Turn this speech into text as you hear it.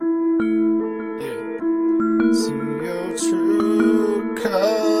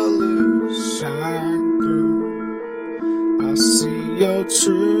your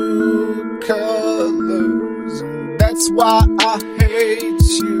true colors, and that's why I hate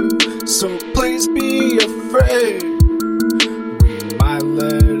you. So please be afraid, we might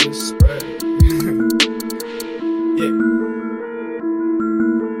let it spread. Yeah.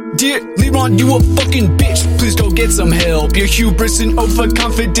 Dear Leron, you a fucking bitch, please go get some help. Your hubris and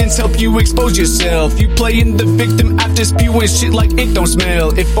overconfidence help you expose yourself. You playing the victim after spewing shit like it don't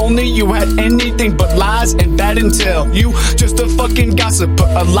smell. If only you had anything but lies and bad intel. You just a fucking gossiper,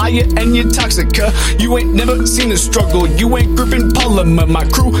 a liar and you're toxic. You ain't never seen a struggle, you ain't gripping polymer. My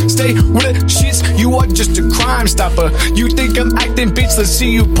crew stay with the shits, you are just a crime stopper. You think I'm acting, bitch, let's see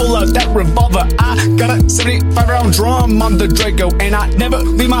you pull out that revolver. I got a 75 round drum on the Draco, and I never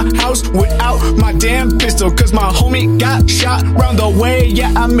leave my house without my damn pistol, cause my homie got shot round the way.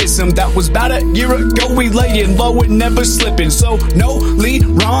 Yeah, I miss him, that was about a year ago. We layin' low and never slipping. So no,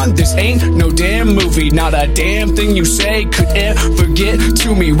 Leron, this ain't no damn movie. Not a damn thing you say could ever get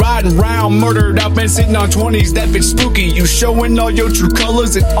to me. Riding round murdered up and sitting on 20s, that bitch spooky. You showing all your true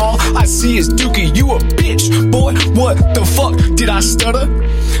colors and all I see is dookie. You a bitch, boy, what the fuck, did I stutter?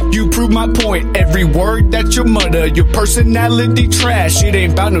 You prove my point, every word that you mutter. Your personality trash, it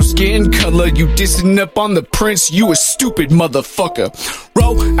ain't about no skin color. You dissing up on the prince, you a stupid motherfucker.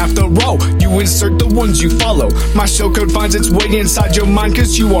 Row after row, you insert the ones you follow. My show code finds its way inside your mind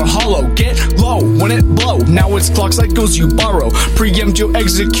cause you are hollow. Get low when it blow, now it's clock cycles you borrow. Preempt your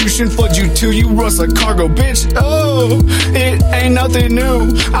execution, flood you till you rust like cargo. Bitch, oh, it ain't nothing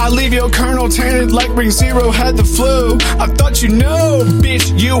new. I leave your kernel tainted like Ring Zero had the flu. I thought you knew,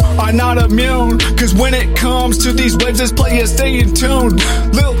 bitch, you are not immune. Cause when it comes to these waves, this player stay in tune.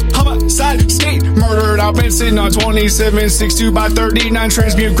 Lil homicide, skate, murdered, I've been sitting on 27, 6'2" by 39,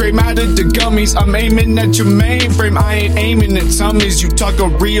 transmute gray matter to gummies. I'm aiming at your mainframe, I ain't aiming at tummies. You talk a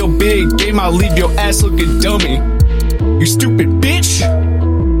real big game, I'll leave your ass looking dummy. You stupid bitch.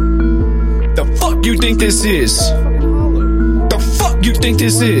 The fuck you think this is? The fuck you think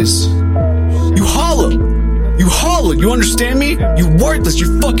this is? You holler. You holler, you understand me? You worthless,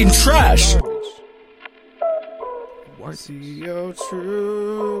 you fucking trash. I see your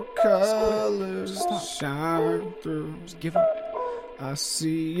true colors shine through. Just give up. I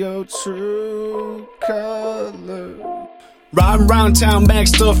see your true colors. Riding round town,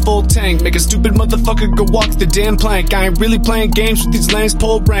 max to a full tank. Make a stupid motherfucker go walk the damn plank. I ain't really playing games with these lanes,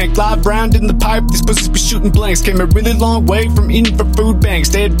 pole rank. Live round in the pipe, these pussies be shooting blanks. Came a really long way from eating for food banks.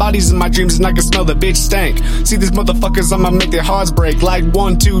 Dead bodies in my dreams and I can smell the bitch stank. See these motherfuckers, I'ma make their hearts break. Like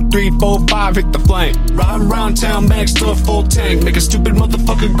 1, 2, 3, 4, 5, hit the flank. Riding round town, max to a full tank. Make a stupid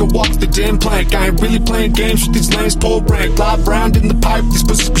motherfucker go walk the damn plank. I ain't really playing games with these lanes, pole rank. Live round in the pipe, these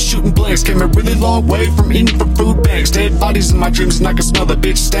pussies be shooting blanks. Came a really long way from eating for food banks. Dead bodies in my dreams and I can smell the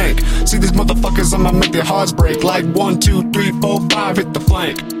bitch stank. See these motherfuckers, I'ma make their hearts break. Like 1, 2, 3, 4, 5, hit the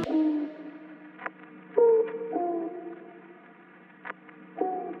flank.